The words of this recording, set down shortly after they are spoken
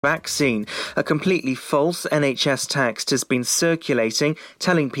vaccine. A completely false NHS text has been circulating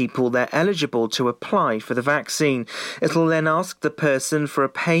telling people they're eligible to apply for the vaccine. It'll then ask the person for a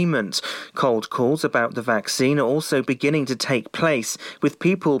payment. Cold calls about the vaccine are also beginning to take place, with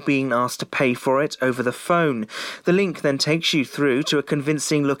people being asked to pay for it over the phone. The link then takes you through to a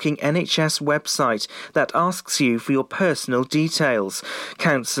convincing-looking NHS website that asks you for your personal details.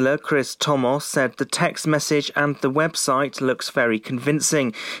 Councillor Chris Thomas said the text message and the website looks very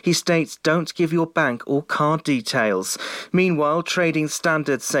convincing. He states, don't give your bank or card details. Meanwhile, trading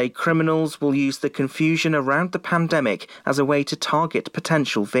standards say criminals will use the confusion around the pandemic as a way to target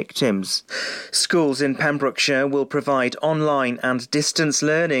potential victims. Schools in Pembrokeshire will provide online and distance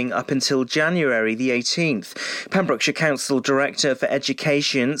learning up until January the 18th. Pembrokeshire Council Director for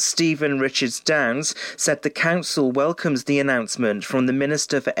Education, Stephen Richards-Downs, said the council welcomes the announcement from the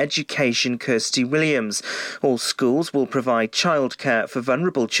Minister for Education, Kirsty Williams. All schools will provide childcare for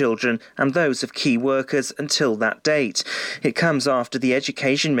vulnerable children and those of key workers until that date. It comes after the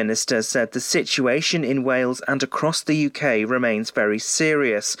Education Minister said the situation in Wales and across the UK remains very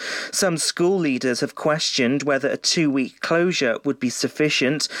serious. Some school leaders have questioned whether a 2-week closure would be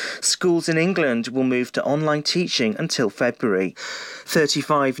sufficient. Schools in England will move to online teaching until February.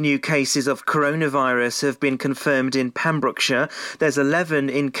 35 new cases of coronavirus have been confirmed in Pembrokeshire. There's 11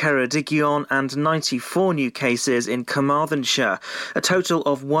 in Ceredigion and 94 new cases in Carmarthenshire. A total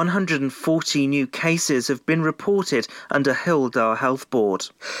of 140 new cases have been reported under Hildar Health Board.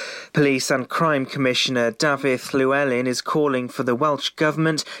 Police and Crime Commissioner David Llewellyn is calling for the Welsh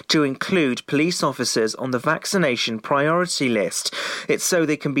Government to include police officers on the vaccination priority list. It's so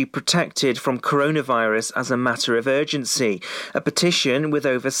they can be protected from coronavirus as a matter of urgency. A petition with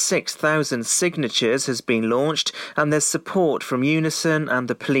over 6,000 signatures has been launched, and there's support from Unison and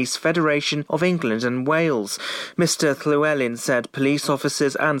the Police Federation of England and Wales. Mr Llewellyn said police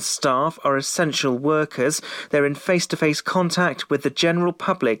officers and staff are essential workers. They're in face-to-face contact with the general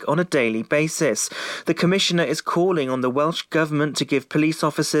public on a daily basis. The Commissioner is calling on the Welsh Government to give police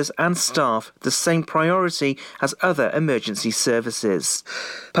officers and staff the same priority as other emergency services.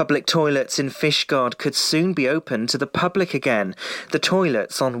 Public toilets in Fishguard could soon be open to the public again. The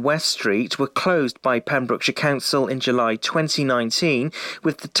toilets on West Street were closed by Pembrokeshire Council in July 2019,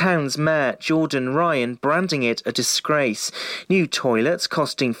 with the town's mayor, Jordan Ryan, branding it a disgrace. New toilets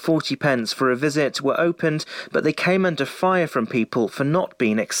costing 40p for a visit were opened, but they came under fire from people for not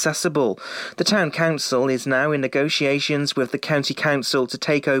being accessible. The town council is now in negotiations with the county council to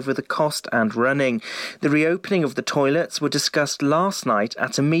take over the cost and running. The reopening of the toilets were discussed last night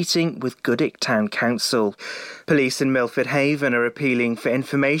at a meeting with Goodwick Town Council. Police in Milford Haven are appealing for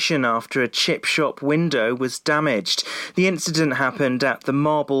information after a chip shop window was damaged. The incident happened at the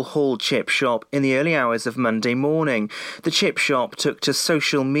Marble Hall chip shop in the early hours of Monday morning. The chip shop took to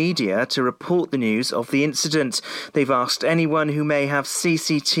social media to report the news of the incident. They've asked anyone who may have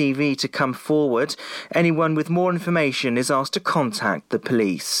CCTV to come forward. Anyone with more information is asked to contact the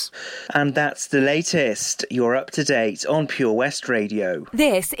police. And that's the latest. You're up to date on Pure West Radio.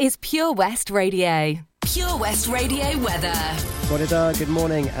 This is Pure West Radio. Pure West Radio weather. Bonida, good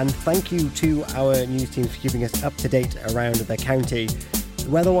morning, and thank you to our news team for keeping us up to date around the county.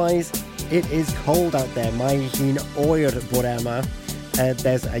 Weather-wise, it is cold out there. Mae hi'n oer bore yma.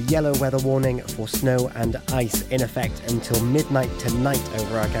 There's a yellow weather warning for snow and ice in effect until midnight tonight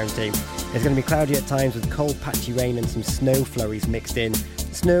over our county. It's going to be cloudy at times with cold patchy rain and some snow flurries mixed in.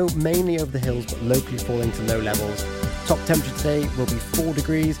 Snow mainly over the hills but locally falling to low levels. Top temperature today will be 4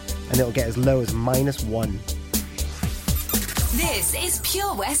 degrees and it'll get as low as -1. This is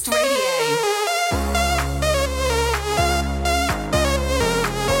Pure West Radio.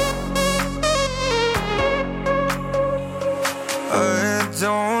 I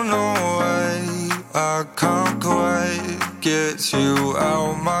don't know why I can't quite get you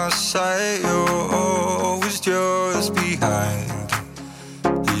out my sight. You're always just behind.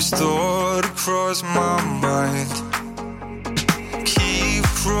 These thoughts cross my mind. Keep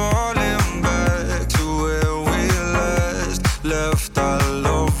crawling back to where we left our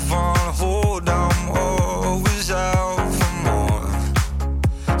love on hold. I'm always out for more.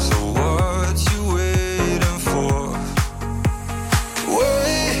 So what you waiting for?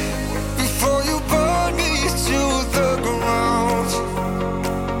 Wait before you burn me to the ground.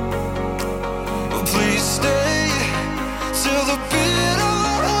 Please stay till the beat of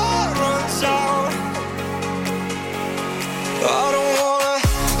our heart runs out. I don't wanna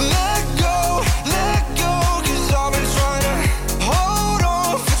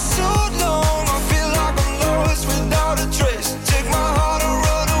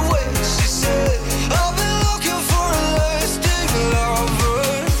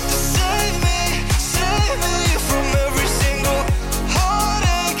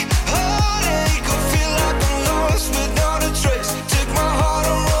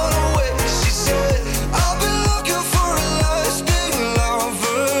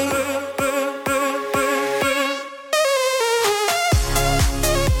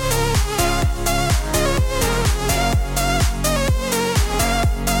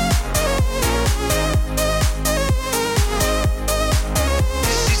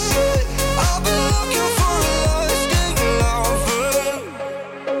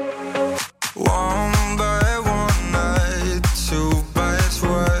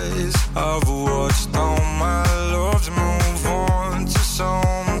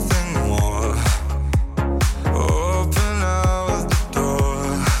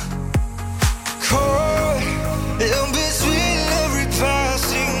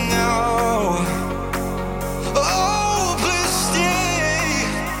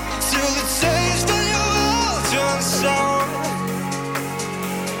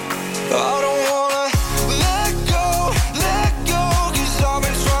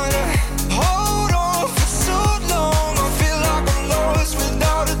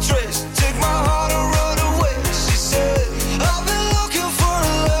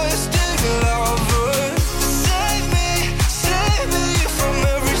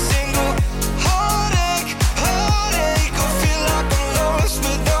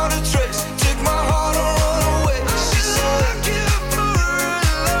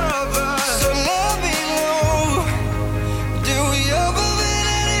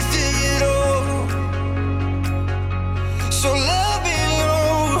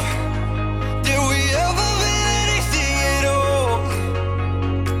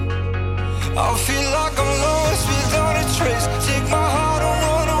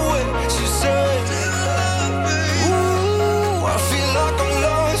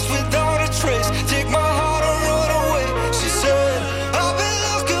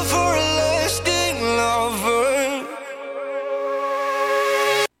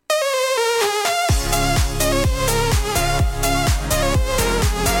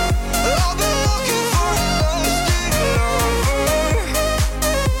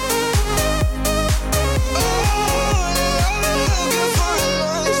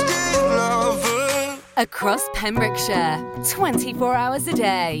across Pembrokeshire, 24 hours a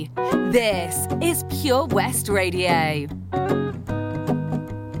day. This is Pure West Radio.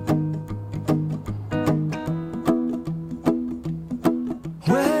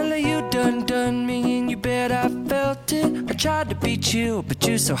 Well, you done me and you bet I felt it. I tried to beat you, but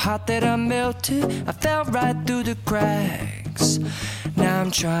you're so hot that I melted. I fell right through the cracks. Now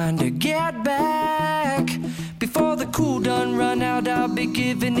I'm trying to get back. Before the cool done run out, I'll be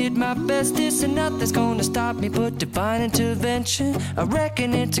giving it my bestest, and nothing's gonna stop me but divine intervention. I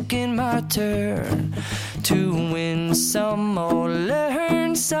reckon it's again my turn to win some or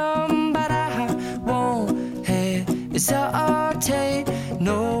learn some, but I won't hesitate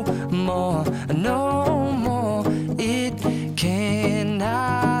no more, no more. It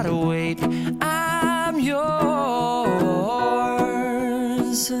cannot wait. I'm yours.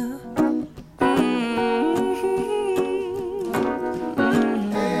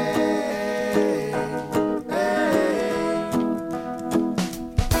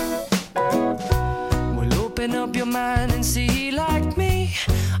 Open up your mind and see like me.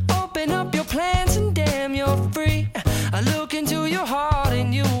 Open up your plans and damn, you're free. I look into your heart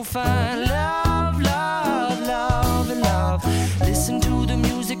and you'll find love, love, love, and love. Listen to the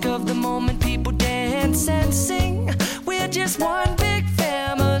music of the moment, people dance and sing. We're just one big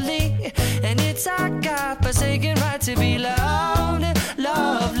family, and it's our God-forsaken right to be loved.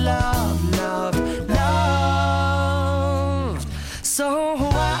 Love, love, love, love. So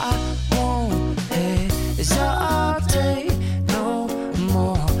I won't hesitate no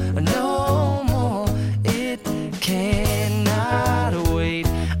more, no more. It cannot wait.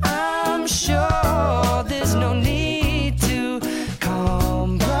 I'm sure there's no need to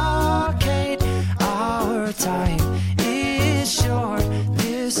complicate. Our time is short.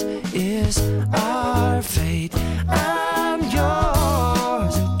 This is our fate. I'm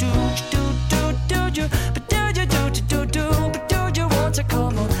yours. Do you, but do you want to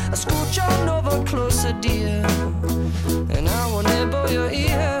come on? I scooch on over closer, dear, and I will nibble your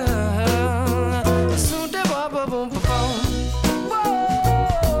ear.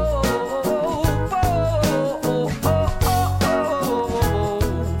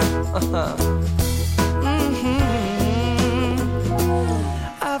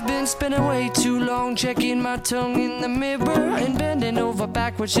 I've been spending way too long checking my tongue in the mirror and bending over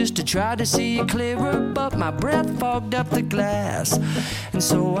backwards just to try to see it clearer, but my breath fogged up the glass, and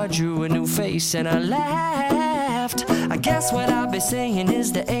so I drew a new face and I laughed. I guess what I'll be saying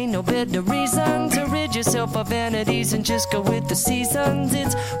is there ain't no better reason to rid yourself of vanities and just go with the seasons.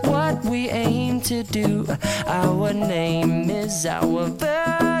 It's what we aim to do. Our name is our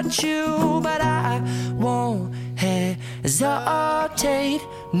virtue, but I won't hesitate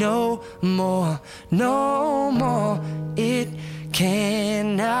no more, no more. It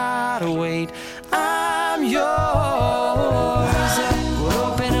cannot wait. I'm yours.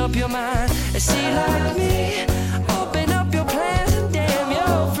 Well, open up your mind and see like me. Open up your plans and damn,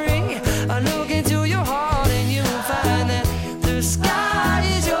 you're free. I look into your heart and you'll find that the sky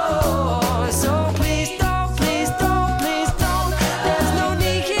is yours. So please don't, please don't, please don't. There's no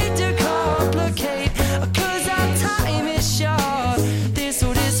need here to complicate, 'cause our time is short. This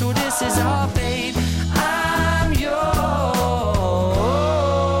is our fate. I'm yours.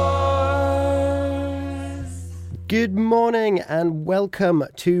 Good morning and welcome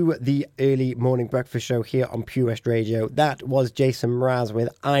to the early morning breakfast show here on Pure West Radio. That was Jason Mraz with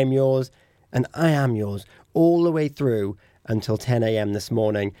I'm Yours, and I am yours all the way through until 10 a.m. this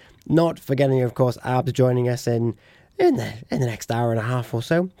morning. Not forgetting, of course, Abz joining us in the next hour and a half or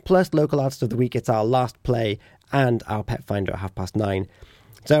so. Plus local artist of the week, it's our last play and our pet finder at 9:30.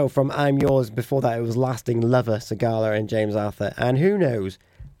 So from I'm Yours, before that it was Lasting Lover, Sagala and James Arthur. And who knows,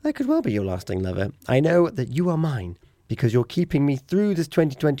 that could well be your lasting lover. I know that you are mine because you're keeping me through this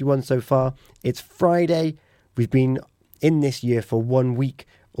 2021 so far. It's Friday. We've been in this year for 1 week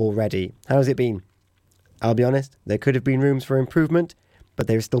already. How's it been? I'll be honest, there could have been rooms for improvement, but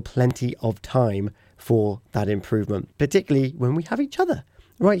there is still plenty of time for that improvement, particularly when we have each other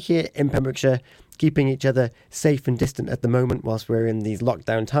right here in Pembrokeshire, keeping each other safe and distant at the moment whilst we're in these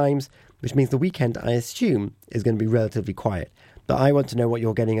lockdown times, which means the weekend, I assume, is going to be relatively quiet. But I want to know what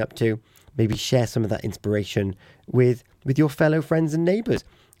you're getting up to. Maybe share some of that inspiration with your fellow friends and neighbours.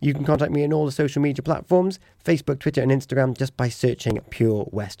 You can contact me on all the social media platforms, Facebook, Twitter and Instagram, just by searching Pure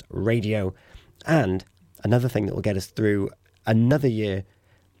West Radio. And another thing that will get us through another year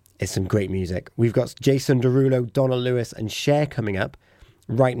is some great music. We've got Jason Derulo, Donna Lewis and Cher coming up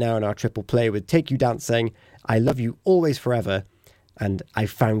right now in our triple play with Take You Dancing, I Love You Always Forever, and I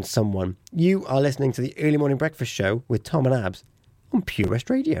Found Someone. You are listening to the Early Morning Breakfast Show with Tom and Abz on Pure West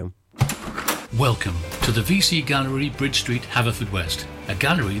Radio. Welcome to the VC Gallery, Bridge Street, Haverfordwest, a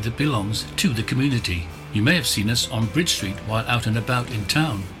gallery that belongs to the community. You may have seen us on Bridge Street while out and about in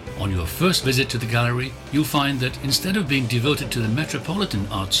town. On your first visit to the gallery, you'll find that instead of being devoted to the metropolitan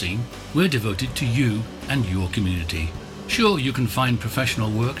art scene, we're devoted to you and your community. Sure, you can find professional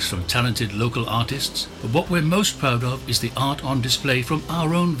works from talented local artists, but what we're most proud of is the art on display from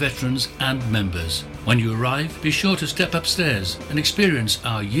our own veterans and members. When you arrive, be sure to step upstairs and experience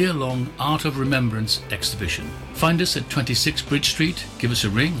our year-long Art of Remembrance exhibition. Find us at 26 Bridge Street, give us a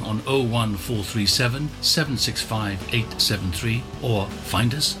ring on 01437 765 873 or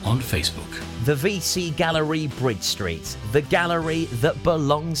find us on Facebook. The VC Gallery, Bridge Street, the gallery that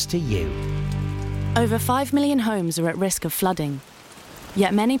belongs to you. Over 5 million homes are at risk of flooding,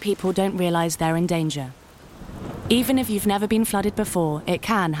 yet many people don't realise they're in danger. Even if you've never been flooded before, it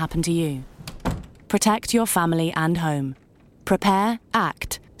can happen to you. Protect your family and home. Prepare,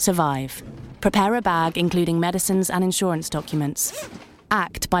 act, survive. Prepare a bag including medicines and insurance documents.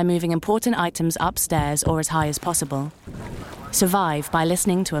 Act by moving important items upstairs or as high as possible. Survive by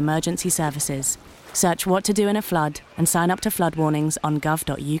listening to emergency services. Search what to do in a flood and sign up to flood warnings on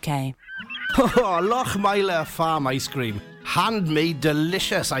gov.uk. Oh, Lochmeyler Farm Ice Cream. Handmade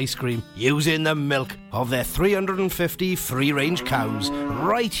delicious ice cream using the milk of their 350 free-range cows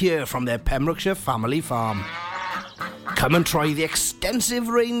right here from their Pembrokeshire family farm. Come and try the extensive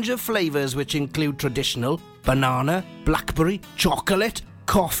range of flavours which include traditional, banana, blackberry, chocolate,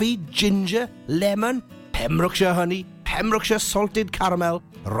 coffee, ginger, lemon, Pembrokeshire honey, Pembrokeshire salted caramel,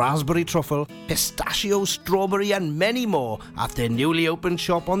 raspberry truffle, pistachio, strawberry and many more at their newly opened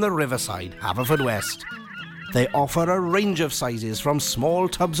shop on the Riverside, Haverfordwest. They offer a range of sizes from small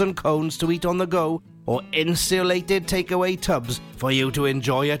tubs and cones to eat on the go or insulated takeaway tubs for you to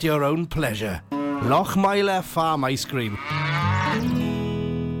enjoy at your own pleasure. Lochmeyler Farm Ice Cream.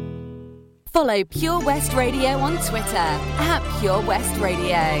 Follow Pure West Radio on Twitter at Pure West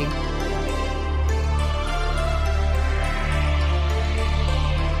Radio.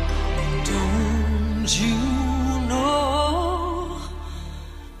 Don't you know,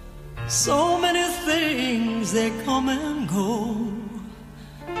 so many things they come and go,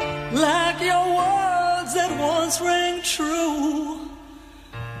 like your words that once rang true,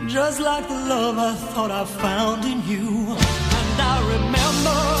 just like the love I thought I found in you. And I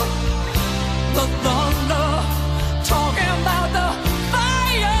remember the thunder talking about the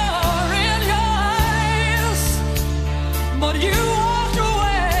fire in your eyes, but you walked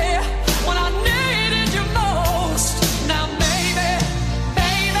away when I needed you most. Now maybe,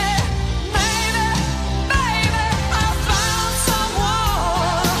 baby, maybe, baby, I found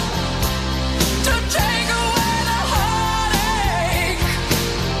someone to take away the heartache,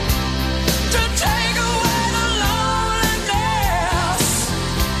 to take away the loneliness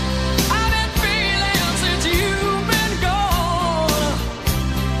I've been feeling since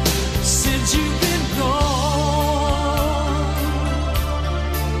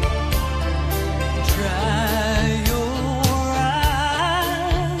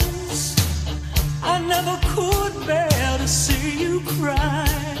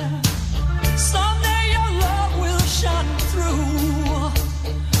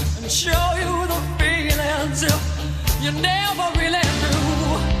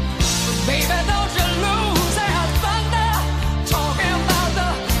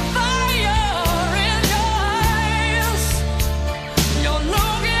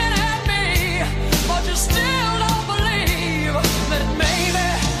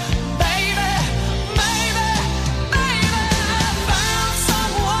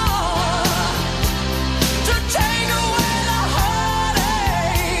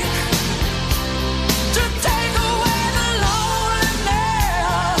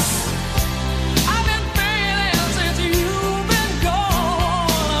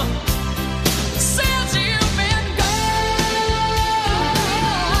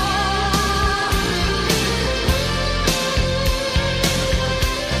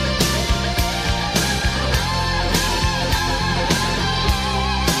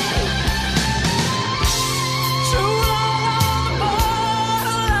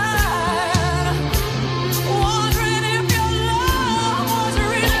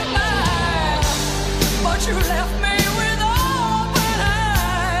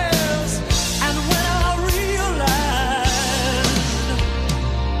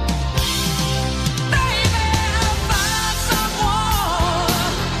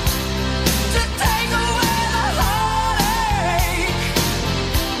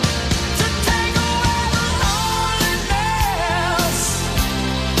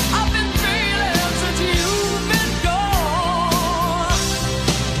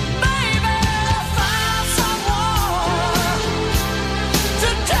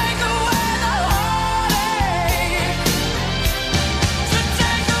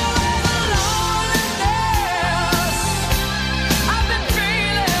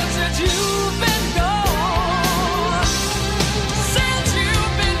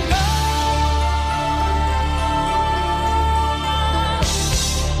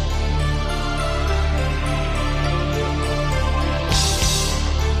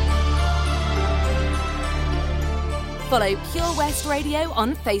Follow Pure West Radio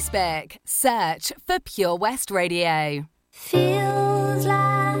on Facebook. Search for Pure West Radio. Feels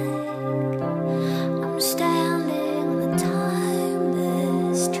like I'm standing on the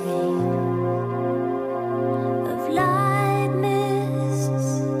timeless stream of light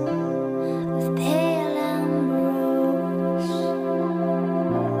mists, of pale ambrose.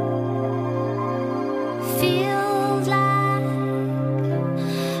 Feels like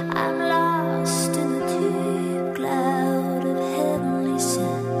I'm lost in the deep cloud of heavenly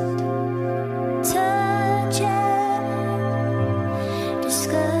scent. Touching,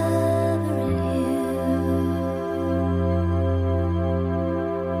 discovering you.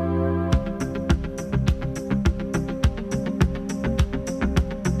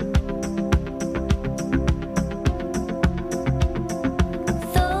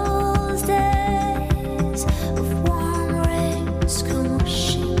 Those days of warm rains come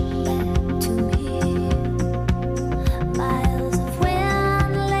rushing back to me. Miles of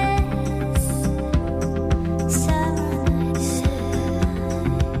windless summer nights,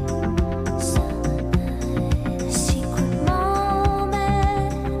 secret moments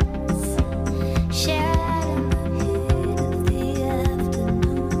shared in the heat of the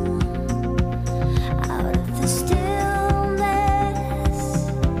afternoon. Out of the stillness,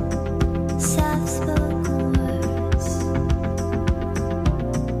 soft-spoken words.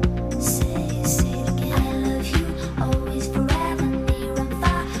 Say it again. I love you, always, forever, near and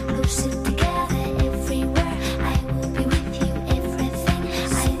far, closer together, everywhere. I will be with you, everything.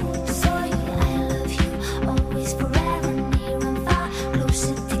 I will do for you. I love you, always, forever, near and far,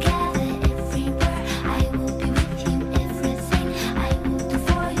 closer together, everywhere. I will be with you, everything. I will do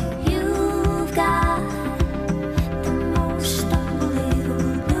for you. You've got the most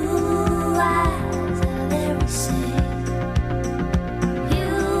unbelievable blue eyes I've ever seen.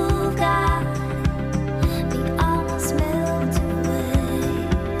 You've got me almost melt away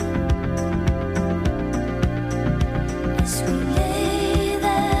as we lay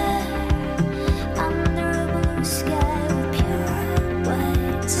there under a blue sky with pure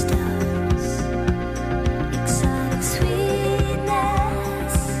white stars. Exotic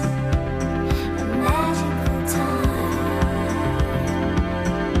sweetness, a magical time.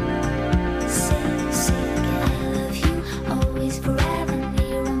 Say it again. I love you, always, forever,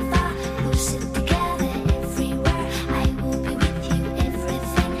 near and far, closer together, everywhere. I will be with you,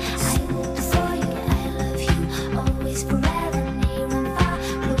 everything. I will do for you. I love you, always, forever, near and far,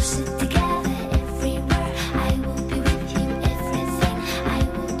 closer together, everywhere. I will be with you, everything. I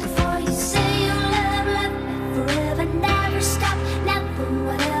will do for you. Say you love me forever, never stop, never,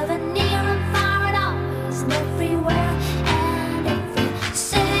 whatever, near and far, and always, and everywhere, and every.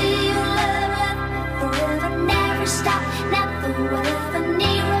 Say you love me forever, never stop, never, whatever,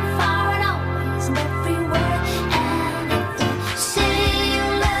 near and far, and always, and everywhere, and every. Say you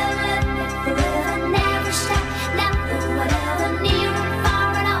love me forever, never stop, never, whatever, near and far,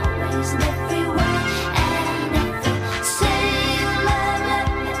 and always, and everywhere, and every. Say you love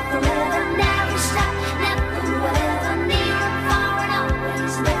me forever, never stop, never, whatever, near and far, and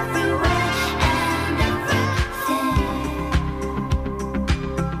always, and everywhere, and everything.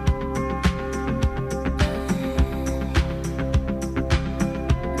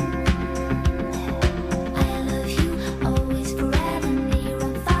 I love you, always, forever, near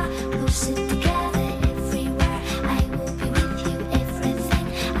and far, closer together, everywhere. I will be with you, everything.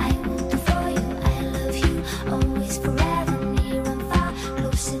 I will do for you. I love you, always, forever, near and far,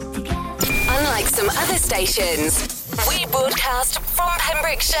 closer together. Unlike some other stations, we broadcast from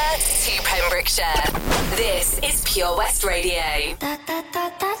Pembrokeshire to Pembrokeshire. This is Pure West Radio. Da da da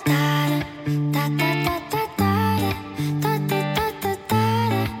da da da da da da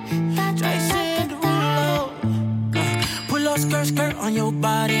da Jason Derulo. Pull up skirt on your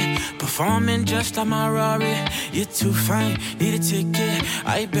body. Performing just like my Rari. You're too fine, need a ticket.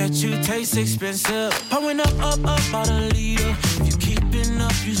 I bet you taste expensive. Pouring up about a liter. If you keeping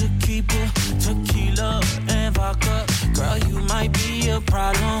up, you should keep it. Tequila and vodka. Girl, you might be a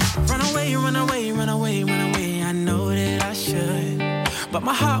problem. Run away, run away, run away, run away. I know that I should, but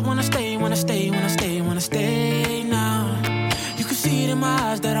my heart wanna stay, wanna stay, wanna stay, wanna stay now. You can see it in my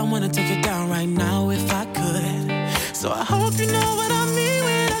eyes that I wanna take it down right now if I could. So I hope you know what I mean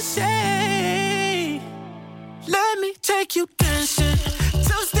when I say, let me take you dancing.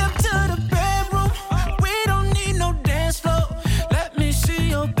 Two-step to the bedroom. We don't need no dance floor. Let me see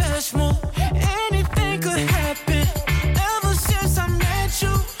your best move. Anything could happen. Ever since I met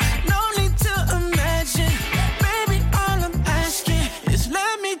you, no need to imagine. Baby, all I'm asking is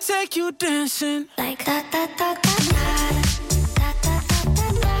let me take you dancing. like da da da da da da da da da da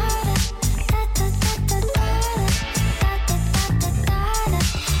da da da da da da.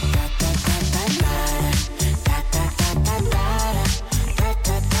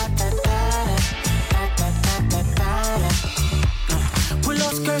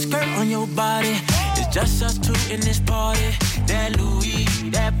 just us two in this party. That Louis,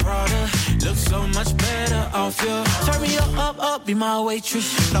 that Prada, looks so much better off you. Turn me up, be my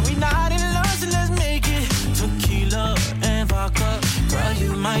waitress. No, we not in love, so let's make it tequila and vodka. Girl,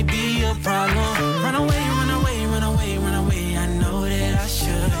 you might be a problem. Run away, run away, run away, run away. I know that I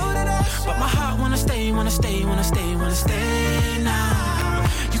should, but my heart wanna stay, wanna stay, wanna stay, wanna stay now.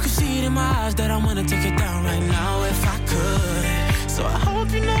 You can see it in my eyes that I wanna take it down right now if I could. So I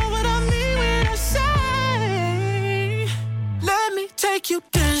hope you know what I mean when I say, let me take you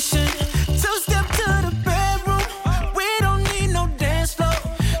dancing. Two-step to the bedroom. We don't need no dance floor.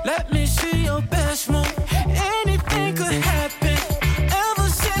 Let me see your best move. Anything could happen. Ever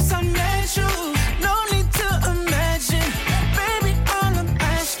since I met you, no need to imagine. Baby, all I'm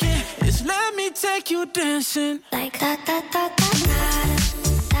asking is let me take you dancing. Like da da da da da.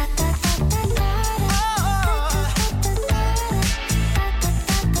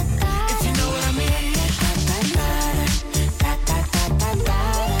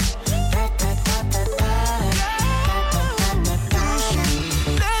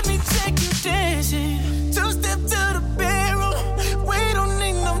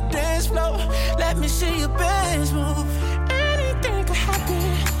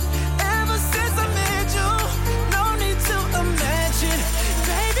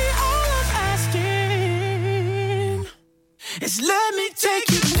 Let me take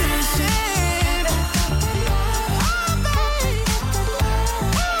you dancing. Oh, babe.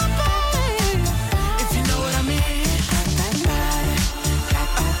 Oh, babe. If you know what I mean.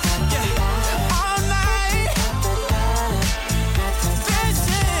 Yeah. All night.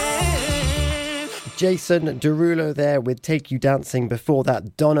 Dancing. Jason Derulo there with Take You Dancing. Before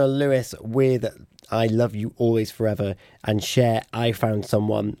that, Donna Lewis with I Love You Always Forever, and Cher, I Found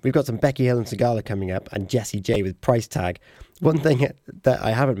Someone. We've got some Becky Hill and Sigala coming up, and Jessie J with Price Tag. One thing that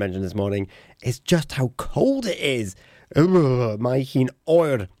I haven't mentioned this morning is just how cold it is. My keen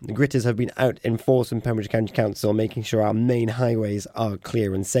oir. The gritters have been out in force in Pembrokeshire County Council, making sure our main highways are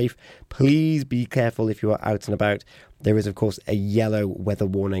clear and safe. Please be careful if you are out and about. There is, of course, a yellow weather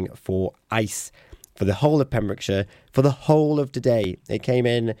warning for ice for the whole of Pembrokeshire, for the whole of today. It came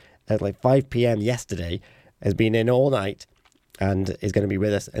in at like 5 p.m. yesterday, has been in all night, and is going to be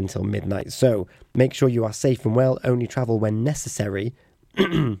with us until midnight. So make sure you are safe and well, only travel when necessary,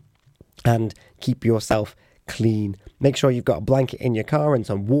 and keep yourself clean. Make sure you've got a blanket in your car and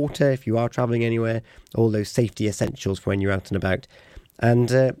some water if you are travelling anywhere, all those safety essentials for when you're out and about.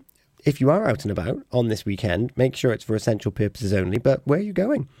 And if you are out and about on this weekend, make sure it's for essential purposes only. But where are you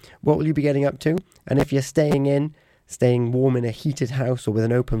going? What will you be getting up to? And if you're staying warm in a heated house or with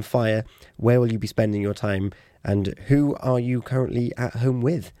an open fire, where will you be spending your time? And who are you currently at home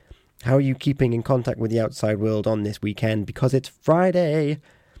with? How are you keeping in contact with the outside world on this weekend? Because it's Friday.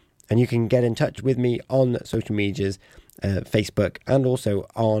 And you can get in touch with me on social medias, Facebook, and also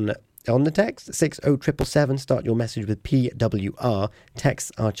on the text 60777. Start your message with PWR.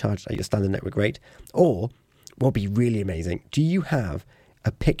 Texts are charged at your standard network rate. Or, what would be really amazing, do you have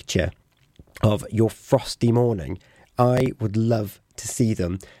a picture of your frosty morning? I would love to see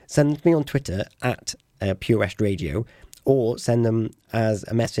them. Send me on Twitter at Pure West Radio, or send them as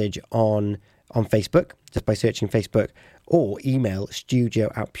a message on Facebook, just by searching Facebook, or email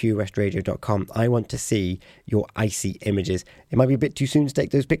studio@purewestradio.com. I want to see your icy images. It might be a bit too soon to take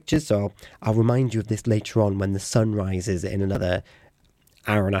those pictures, so I'll remind you of this later on when the sun rises in another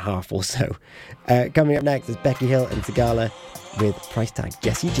hour and a half or so. Coming up next is Becky Hill and Sigala with Price Tag,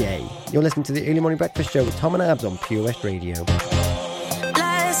 Jessie J. You're listening to the Early Morning Breakfast Show with Tom and Abz on Pure West Radio.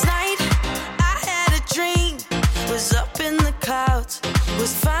 Last night, I had a dream. Was up in the clouds.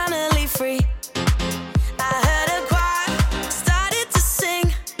 Was finally free. I heard a choir. Started to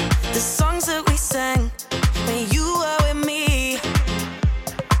sing the songs that we sang when you were with me.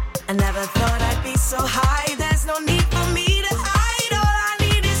 I never thought I'd be so high. There's no need for me to hide. All I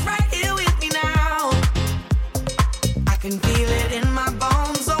need is right here with me now. I can feel it in my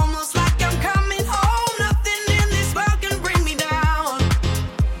bones, almost like I'm coming home. Nothing in this world can bring me down.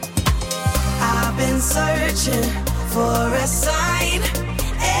 I've been searching for a sign.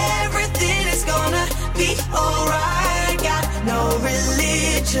 Everything is gonna be alright. Got no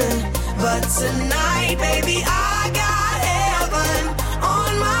religion, but tonight, baby, I got heaven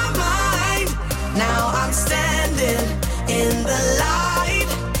on my mind. Now I'm standing in the light.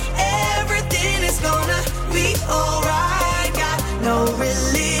 Everything is gonna be alright. Got no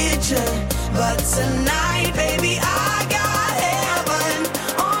religion, but tonight, baby, I got heaven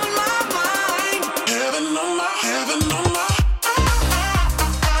on my mind. Heaven on my, heaven on my.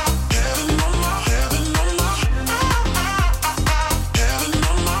 Heaven on my, heaven on my.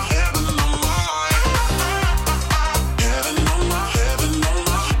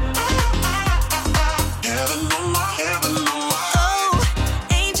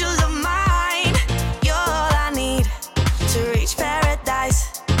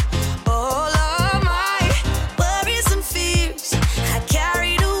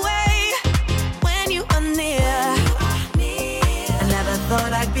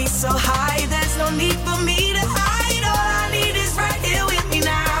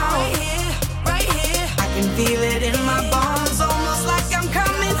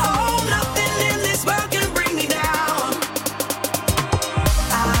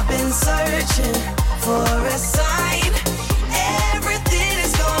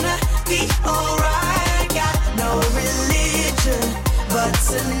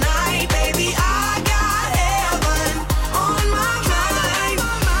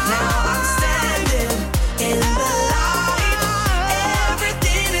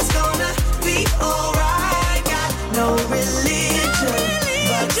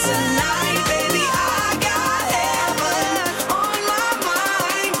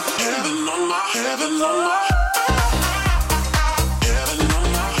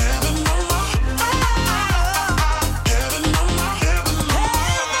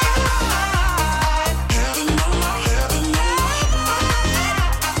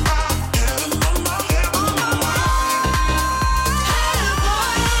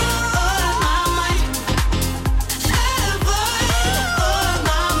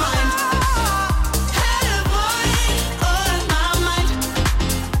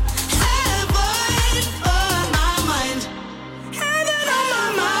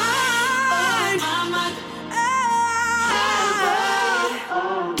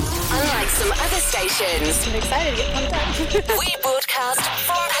 other stations. I'm excited to get pumped up. We broadcast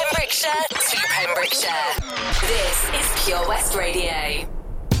from Pembrokeshire to Pembrokeshire. This is Pure West Radio.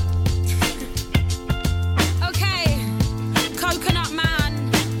 Okay, Coconut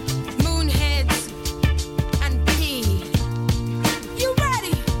Man, Moonheads, and P. You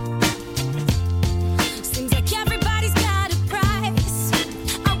ready? Seems like everybody's got a price.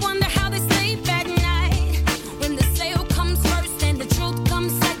 I wonder how they sleep at night. When the sale comes first and the truth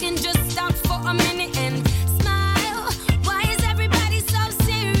comes second, just stop for a minute and smile. Why is everybody so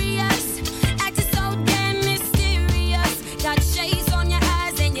serious? Acting so damn mysterious. Got shades on your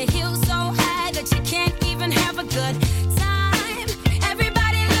eyes and your heels so high that you can't even have a good time.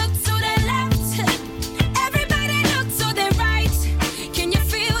 Everybody look to the left. Everybody look to the right. Can you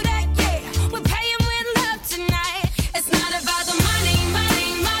feel that? Yeah, we're paying with love tonight. It's not about the money,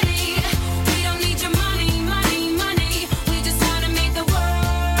 money, money. We don't need your money, money, money. We just wanna make the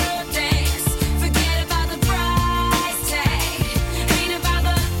world dance. Forget about the price tag. Ain't about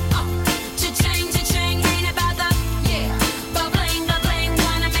the cha-ching, cha-ching. Ain't about the ba-bling, ba-bling.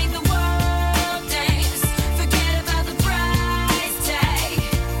 Wanna make the world dance. Forget about the price tag.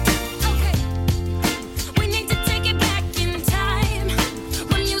 Okay, we need to take it back in time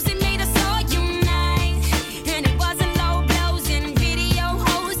when music made us all unite, and it wasn't low blows and video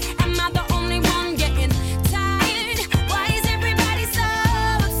hoes. Am I the only one getting tired? Why is everybody so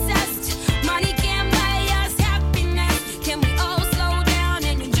obsessed? Money can't buy us happiness. Can we all slow down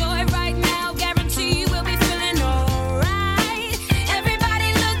and enjoy right now? Guarantee we'll be feeling alright.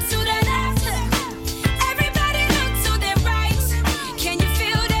 Everybody look to the left. Everybody look to the right. Can you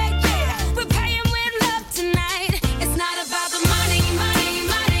feel that? Yeah, we're paying with love tonight. It's not about the money, money,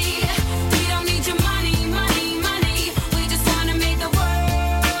 money. We don't need your money, money, money. We just wanna make the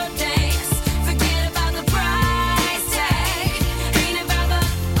world dance. Forget about the price tag. Ain't about the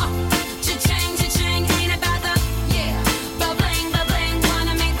cha-ching, cha-ching. Ain't about the ba-bling, ba-bling.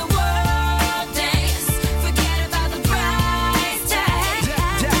 Wanna make the world dance. Forget about the price tag.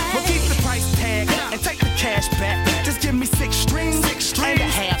 Well, keep the price tag and take the cash back. Just give me six strings and a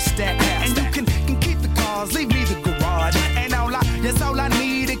half stack. And you can keep the cars, leave me the garage. And all I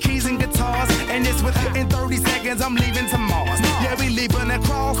need are keys and guitars. And it's within 30 seconds, I'm leaving to Mars. Yeah, we leaving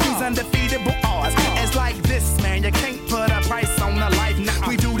across these undefeatable odds. It's like this, man, you can't put a price on a life.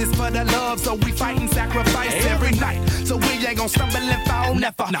 We do this for the love, so we fight and sacrifice every night. So we ain't gonna stumble and fall,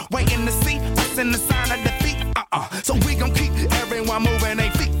 never. Waiting to see us in the sign of defeat. So we gon' keep everyone moving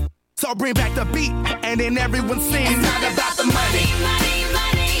their feet. So bring back the beat, and then everyone sings. It's not about the money. Money,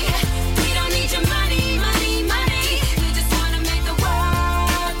 money. We don't need your money, money, money. We just wanna make the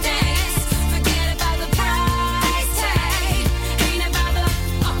world dance. Forget about the price tag. Ain't about the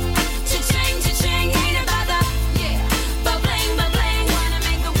cha-ching, cha-ching. Ain't about the ba-bling, ba-bling. Wanna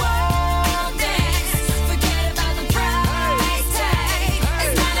make the world dance. Forget about the price tag.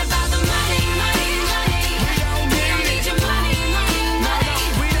 It's not about the money, money, money. We don't need your money, money, money.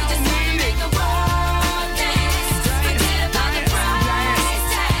 We just wanna make the world dance. Forget about the price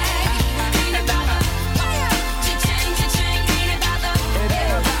tag. Ain't about the cha-ching, cha-ching. Ain't about the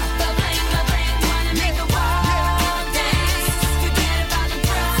ba-bling, ba-bling. Wanna make the world dance. Forget about the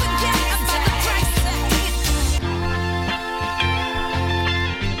price tag.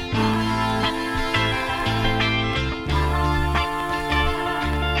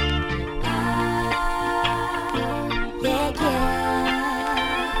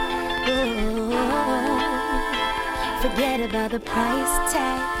 Forget about the price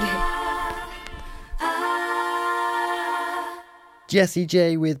tag. Jessie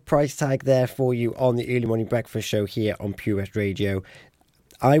J with Price Tag there for you on the Early Morning Breakfast Show here on Pure West Radio.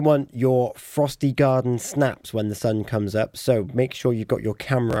 I want your frosty garden snaps when the sun comes up, so make sure you've got your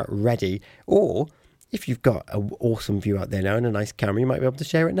camera ready. Or if you've got an awesome view out there now and a nice camera, you might be able to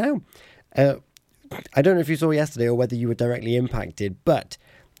share it now. I don't know if you saw yesterday or whether you were directly impacted, but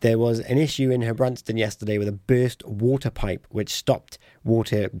there was an issue in Herbrandston yesterday with a burst water pipe which stopped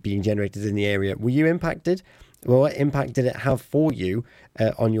water being generated in the area. Were you impacted? Well, what impact did it have for you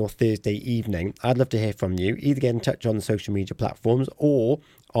on your Thursday evening? I'd love to hear from you. Either get in touch on the social media platforms or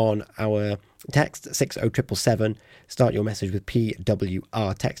on our text 60777. Start your message with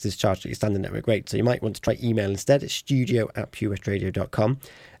PWR. Text is charged at your standard network rate. So you might want to try email instead. It's studio@purewestradio.com.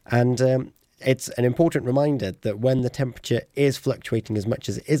 And it's an important reminder that when the temperature is fluctuating as much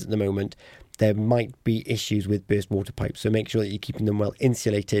as it is at the moment, there might be issues with burst water pipes. So make sure that you're keeping them well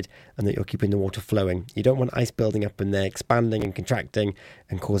insulated and that you're keeping the water flowing. You don't want ice building up in there, expanding and contracting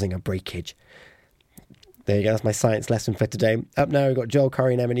and causing a breakage. There you go, that's my science lesson for today. Up now, we've got Joel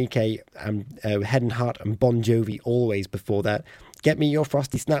Corey and MNEK, Head and Heart and Bon Jovi Always before that. get me your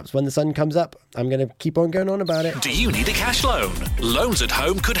frosty snaps when the sun comes up. I'm going to keep on going on about it. Do you need a cash loan? Loans at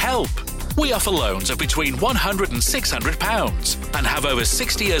Home could help. We offer loans of between £100 and £600 and have over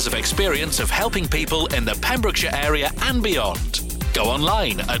 60 years of experience of helping people in the Pembrokeshire area and beyond. Go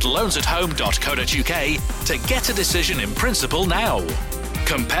online at loansathome.co.uk to get a decision in principle now.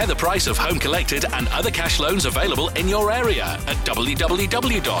 Compare the price of home collected and other cash loans available in your area at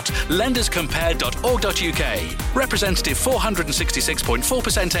www.lenderscompare.org.uk. Representative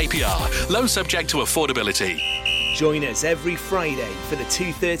 466.4% APR. Loan subject to affordability. Join us every Friday for the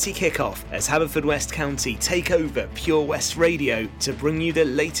 2:30 kickoff as Haverfordwest County take over Pure West Radio to bring you the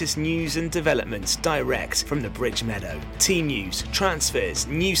latest news and developments direct from the Bridge Meadow. Team news, transfers,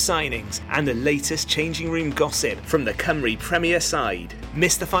 new signings and the latest changing room gossip from the Cymru Premier side.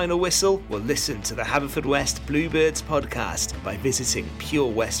 Miss the final whistle? Well, listen to the Haverfordwest Bluebirds podcast by visiting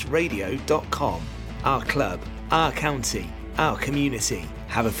purewestradio.com. Our club, our county, our community.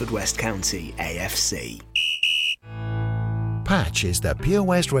 Haverfordwest County AFC. Patch is the Pure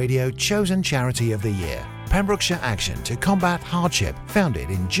West Radio chosen charity of the year. Pembrokeshire Action to Combat Hardship, founded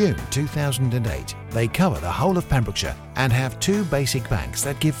in June 2008. They cover the whole of Pembrokeshire and have 2 basic banks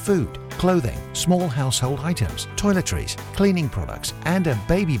that give food, clothing, small household items, toiletries, cleaning products, and a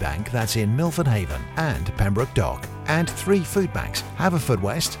baby bank that's in Milford Haven and Pembroke Dock, and 3 food banks,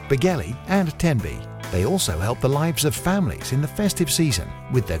 Haverfordwest, Begelly and Tenby. They also help the lives of families in the festive season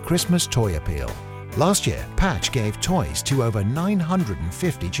with their Christmas toy appeal. Last year, Patch gave toys to over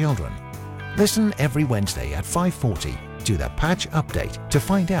 950 children. Listen every Wednesday at 5:40 to the Patch Update to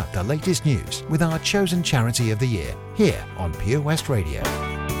find out the latest news with our chosen charity of the year here on Pure West Radio.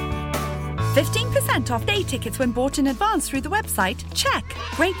 15% off day tickets when bought in advance through the website? Check.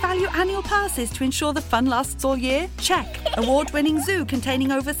 Great value annual passes to ensure the fun lasts all year? Check. Award-winning zoo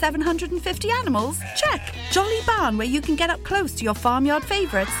containing over 750 animals? Check. Jolly barn where you can get up close to your farmyard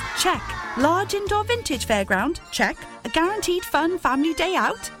favourites? Check. Large indoor vintage fairground? Check. A guaranteed fun family day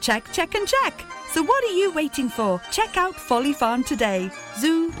out? Check, check and check. So what are you waiting for? Check out Folly Farm today.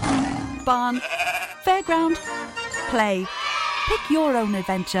 Zoo, barn, fairground, play. Pick your own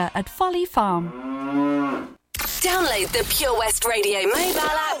adventure at Folly Farm. Download the Pure West Radio mobile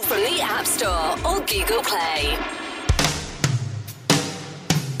app from the App Store or Google Play.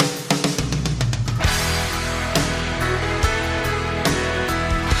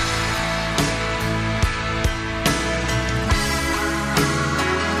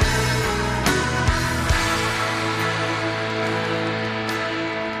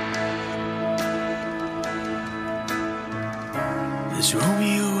 This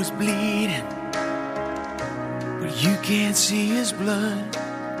Romeo is bleeding, but you can't see his blood.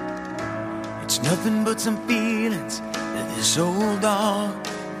 It's nothing but some feelings that this old dog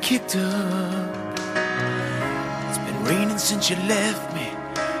kicked up. It's been raining since you left me,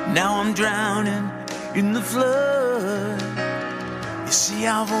 now I'm drowning in the flood. You see,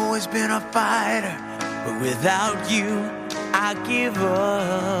 I've always been a fighter, but without you, I give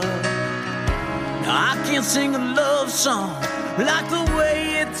up. Now I can't sing a love song like the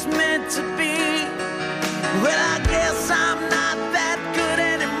way it's meant to be. Well, I guess I'm not that good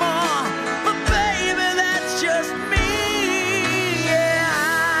anymore, but baby, that's just me. Yeah,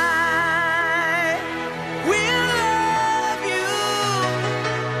 I will love you,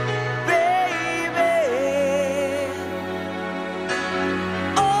 baby,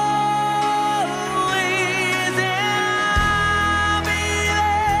 always, and I'll be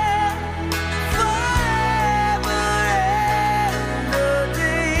there forever.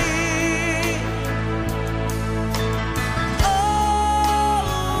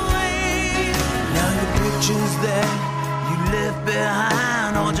 That you left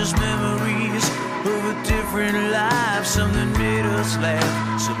behind are just memories of a different life. Something made us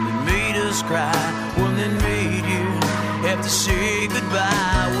laugh, something made us cry, one that made you have to say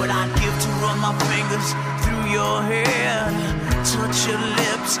goodbye. What I'd give to run my fingers through your hair, touch your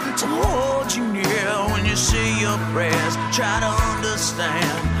lips, to hold you near when you say your prayers. Try to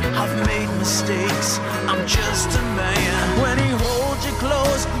understand, I've made mistakes, I'm just a man. When he holds you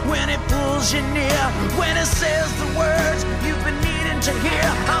close, when he pulls you near, when he says the words you've been needing to hear,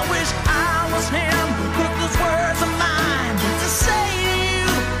 I wish I was him, but those words are mine to say to you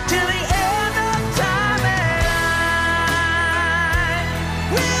till the end of time. And I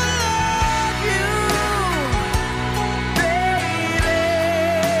will love you, baby,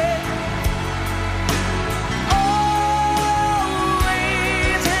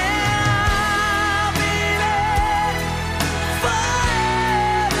 always, and I'll be there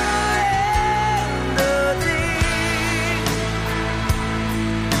forever and a day.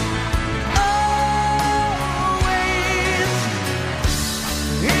 Always,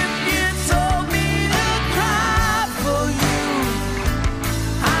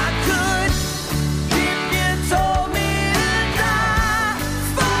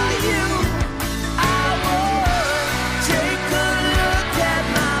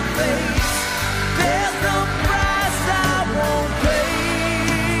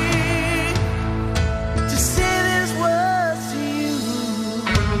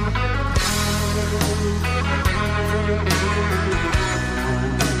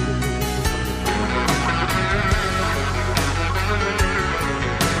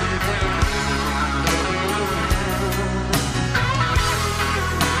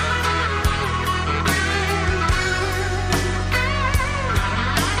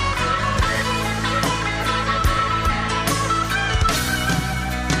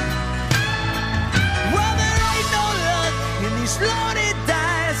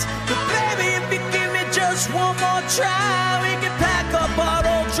 try, we can pack up our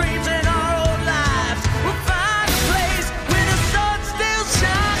old dreams and our old lives. We'll find a place where the sun still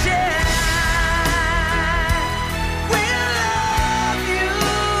shines. Yeah, we'll love you,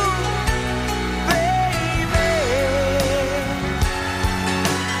 baby.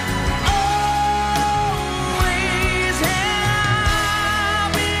 Always, and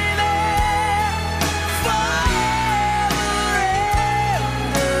I'll be there forever and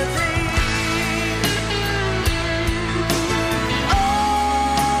a day.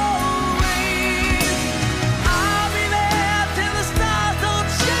 I'll be there till the stars don't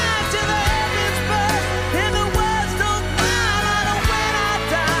shine, till the heavens burn, and the words don't cry. And when I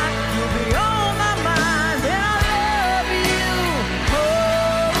die, you'll be on my mind, and I'll love you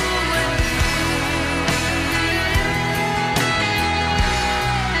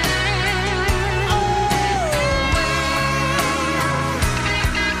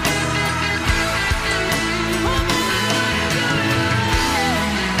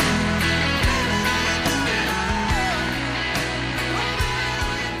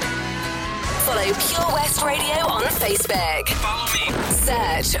Follow Pure West Radio on Facebook. Follow me.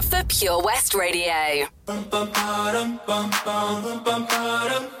 Search for Pure West Radio.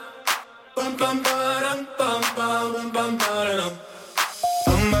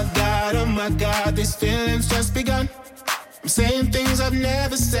 Oh my God, these feelings just begun. I'm saying things I've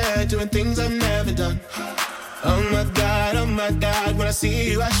never said, doing things I've never done. Oh my God, when I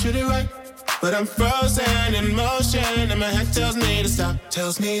see you I shoot it right. But I'm frozen in motion and my head tells me to stop.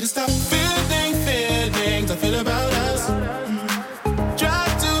 Tells me to stop. Feelings I feel about us. Try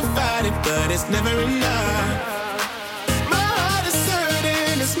to fight it but it's never enough. My heart is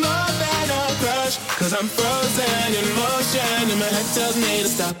hurting, it's more than a crush. Cause I'm frozen in motion and my head tells me to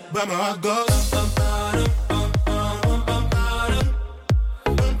stop. But my heart goes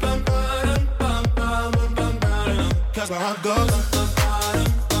cause my heart goes.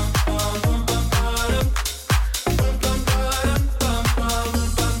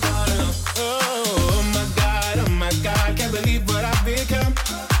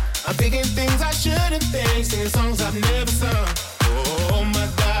 I'm thinking things I shouldn't think, singing songs I've never sung. Oh my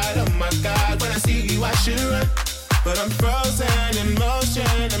God, when I see you I should run. But I'm frozen in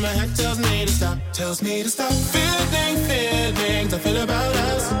motion and my head tells me to stop. Tells me to stop. Feelings I feel about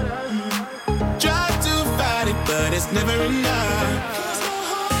us. Try to fight it but it's never enough.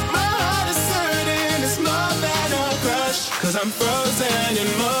 My heart is hurting, it's more than a crush. Cause I'm frozen in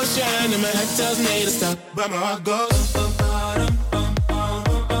motion and my head tells me to stop. But my heart goes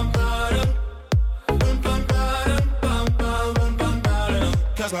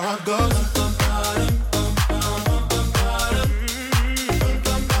cause my heart goes.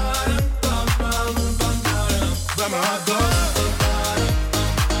 But my heart goes.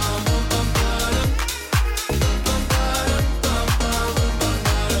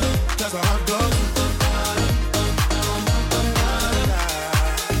 Cause my heart goes.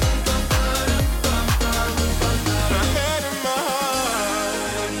 My head and my heart.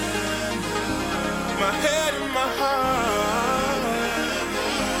 My head and my heart.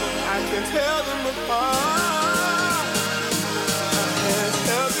 I can tell them apart. My hands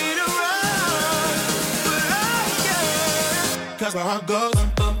tell me to run, but I can't. Cause my heart goes.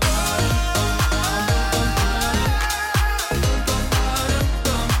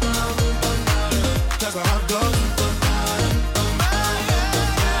 Cause my heart goes.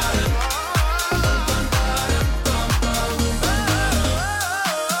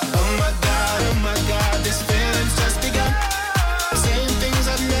 Oh my God, this feeling's just begun. Saying things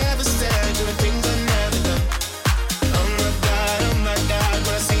I've never said, doing things I've never done. Oh my God,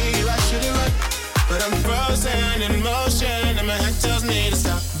 when I see you I should it right. But I'm frozen in motion and my head tells me to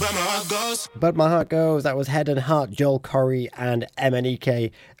stop. But my heart goes. But my heart goes. That was Head and Heart, Joel Corey and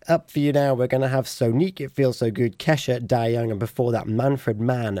MNEK. Up for you now, we're going to have Sonique, It Feels So Good, Kesha, Die Young, and before that, Manfred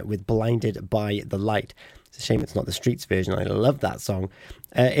Mann with Blinded by the Light. It's a shame it's not the Streets version. I love that song.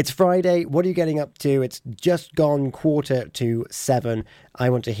 It's Friday. What are you getting up to? It's just gone 6:45. I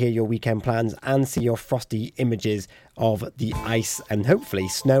want to hear your weekend plans and see your frosty images of the ice and hopefully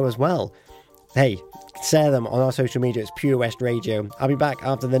snow as well. Hey, share them on our social media. It's Pure West Radio. I'll be back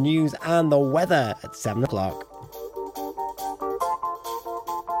after the news and the weather at 7 o'clock.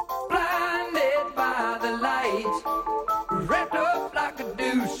 Blinded by the light, wrapped up like a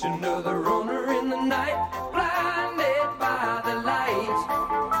douche, another runner in the night. Blinded by the light,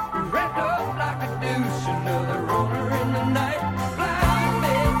 wrapped up like a douche, another runner in the night.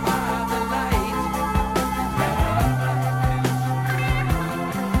 Blinded by the light, wrapped up like a douche.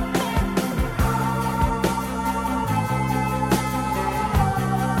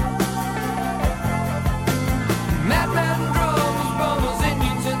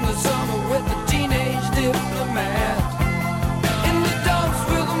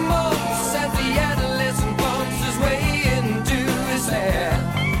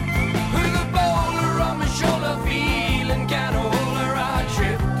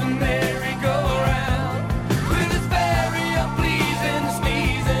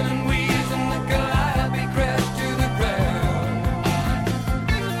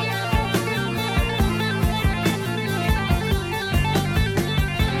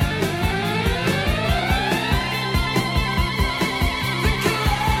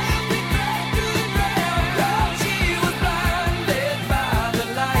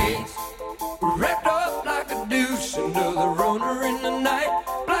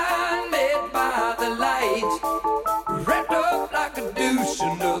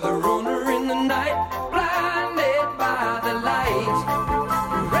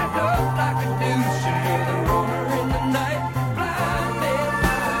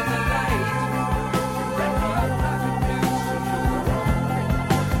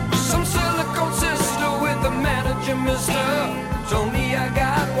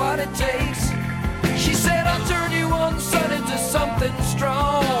 something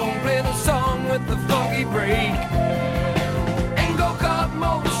strong. Play the song with the funky break. And go-kart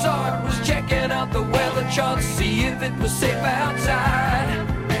Mozart was checking out the weather chart, see if it was safe outside.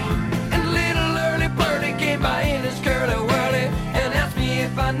 And little early birdie came by in his curly whirly and asked me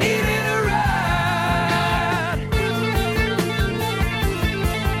if I needed a ride.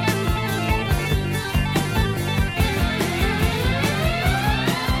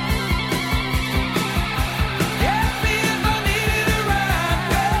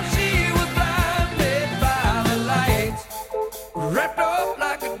 Wrapped up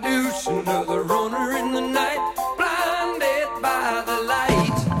like a douche, another runner in the night, blinded by the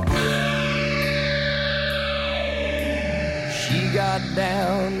light. She got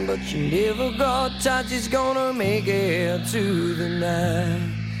down, but she never got tight. She's gonna make it to the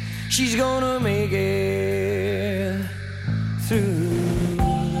night. She's gonna make it through.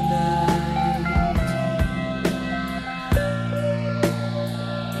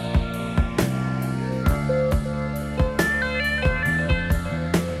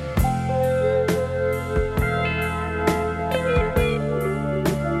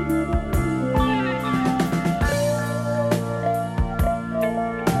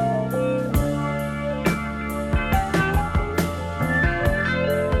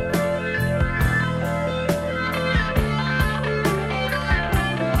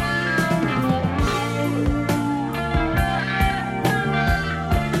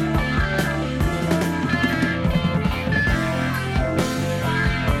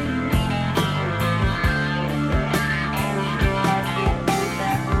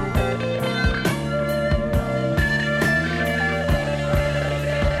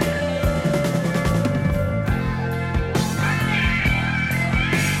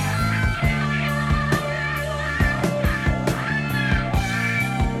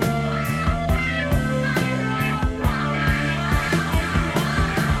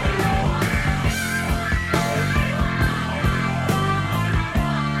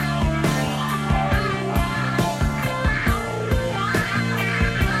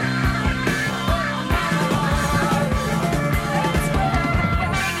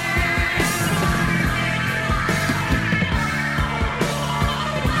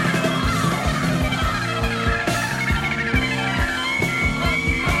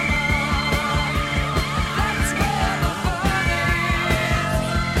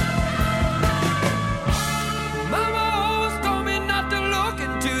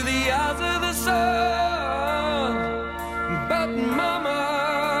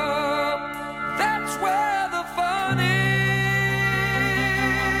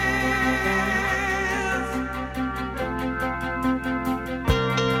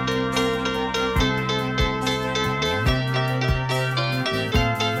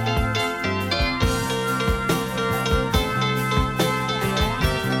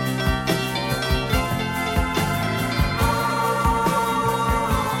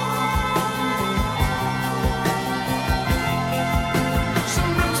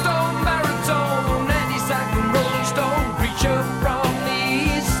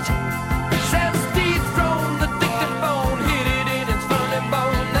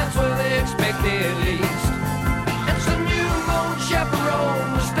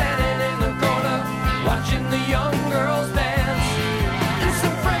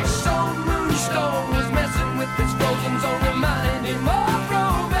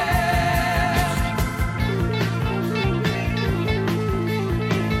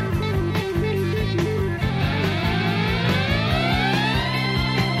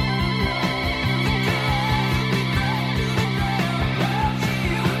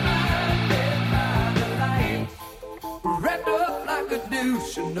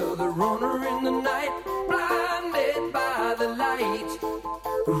 Another runner in the night, blinded by the light.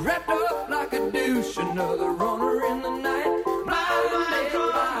 Wrapped up like a douche, another runner in the night, blinded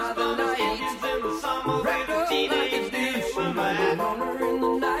by the light. Wrapped up like a douche, another runner in the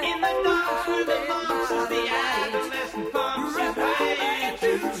night, in the dark with the monsters, the adolescent pumps his way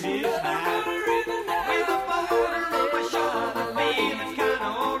to his night. With a boulder on my shoulder, feeling kinda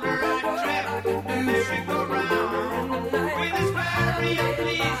older, I travel the merry-go-round. With his very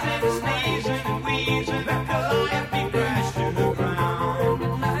pleasing, sneezing and wheezing, the life he crashed to the ground.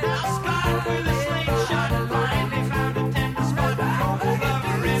 I'll scarf with a slingshot.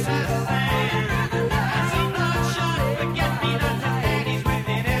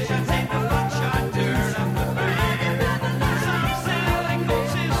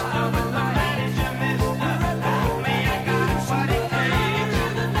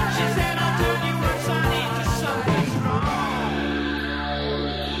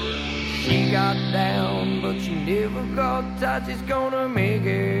 touch is gonna make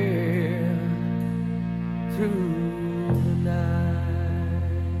it through the night.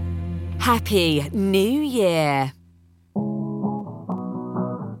 Happy New Year.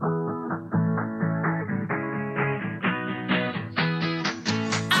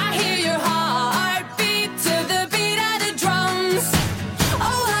 I hear your heartbeat to the beat of the drums.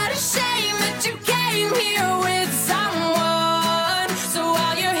 Oh, what a shame that you came here with someone. So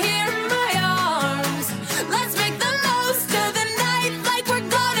while you're here in my arms, let's make the most of the night like we're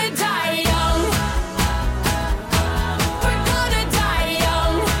gonna die young. We're gonna die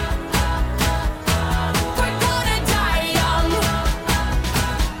young. We're gonna die young.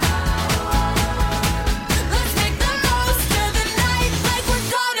 Let's make the most of the night like we're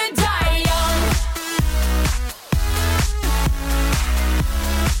gonna die young.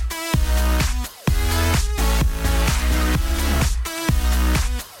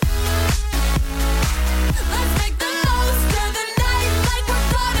 Let's make the most of the night like we're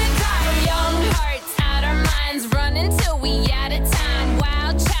gonna die young. Hearts out our minds, running till we out of time.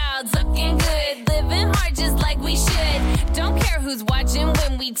 Wild child's looking good, living hard just like we should. Don't care who's watching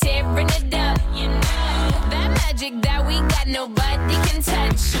when we tearing it up. You know that magic that we got, nobody can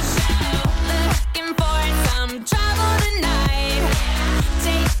touch. Looking for some trouble tonight.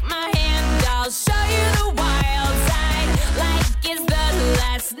 Take my hand, I'll show you the wild side. Like it's the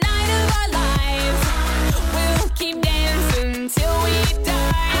last night of our lives. We'll keep dancing till we die.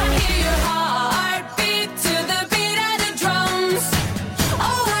 I hear your heartbeat to the beat of the drums.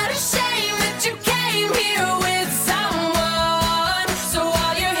 Oh, what a shame that you came here with someone. So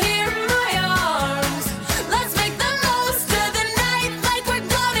while you're here in my arms, let's make the most of the night like we're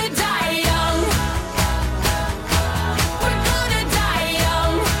gonna die young. We're gonna die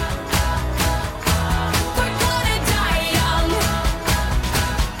young. We're gonna die young.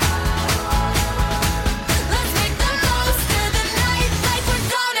 Let's make the most of the night like we're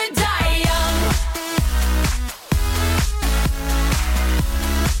gonna die young.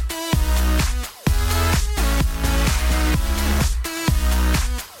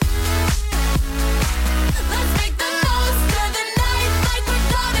 Let's make the most of the night like we're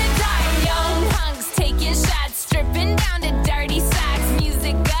gonna die young. Punks taking shots, stripping down to dirty socks.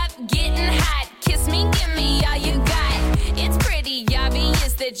 Music up, getting hot. Kiss me, give me all you got. It's pretty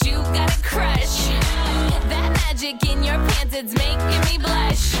obvious that you got a crush. That magic in your pants, it's making me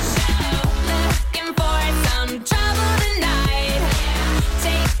blush. Looking for some trouble tonight.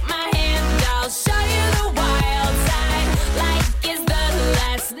 Take my hand, I'll show you the wild side. Like it's the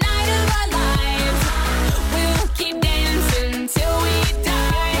last night of our lives. We'll keep dancing till we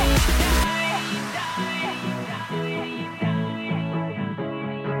die.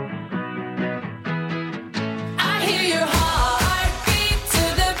 I hear your heartbeat to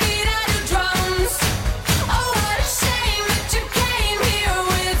the beat of the drums. Oh, what a shame that you came here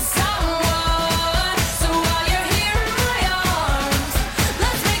with someone. So while you're here in my arms,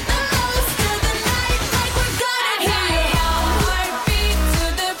 let's make the most of the night like we're gonna die young. Heartbeat to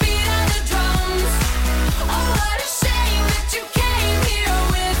the beat of the drums. Oh, what a shame that you came here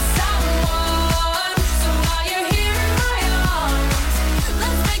with someone. So while you're here in my arms,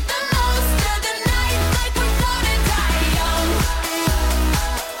 let's make the most of the night like we're gonna die young.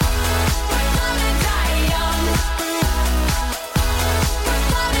 We're gonna die young. We're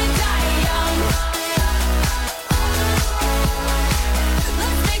gonna die young.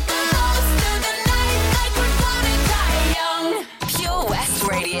 Let's make the most of the night like we're gonna die young. Pure West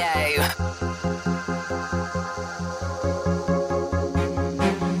Radio.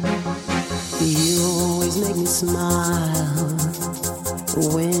 You always make me smile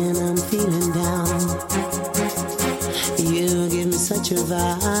when I'm feeling down. You give me such a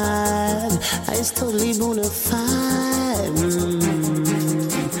vibe, it's totally bona fide.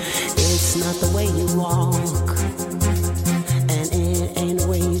 It's not the way you walk, and it ain't the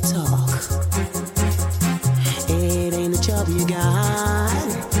way you talk. It ain't the job you got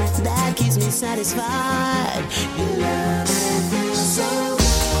that keeps me satisfied. Your love feels so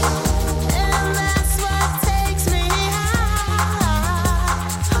good, and that's what takes me high.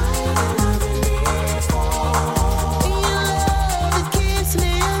 Higher than I've been before. Your love, it keeps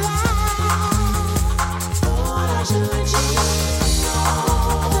me alive. Thought I should let you know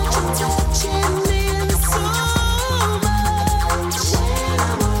that you're touching me so much. When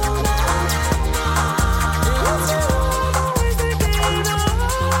I'm all night, it's you always thinking of.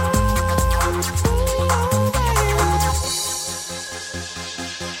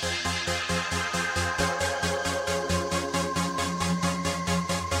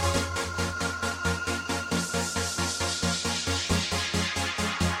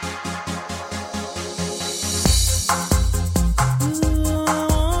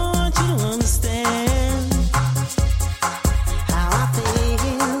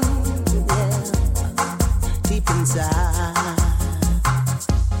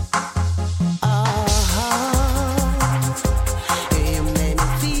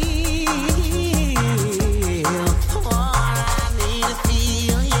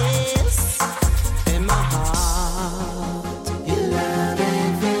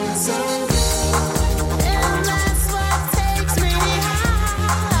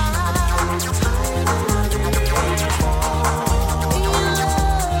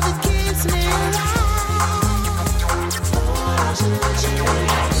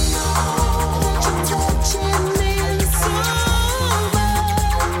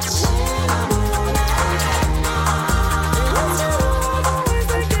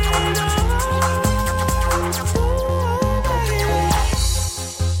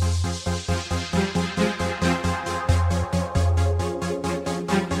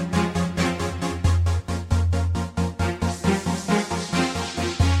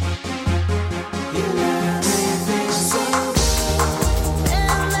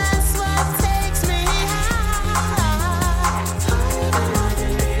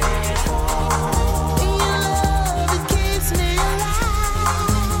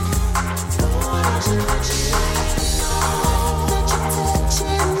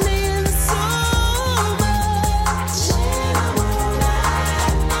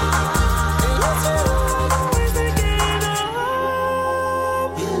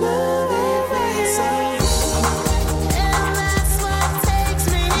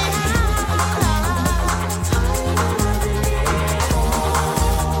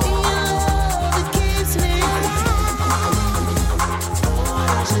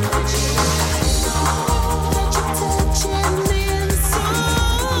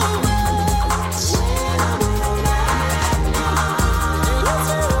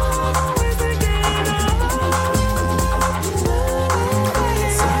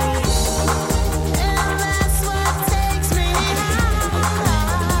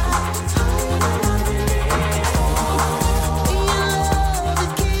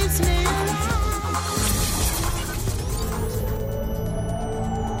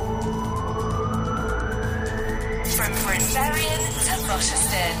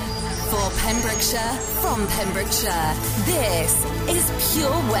 Pembrokeshire, from Pembrokeshire. This is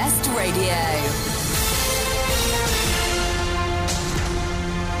Pure West Radio.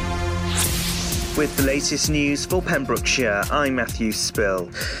 With the latest news for Pembrokeshire, I'm Matthew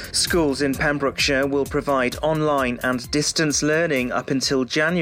Spill. Schools in Pembrokeshire will provide online and distance learning up until January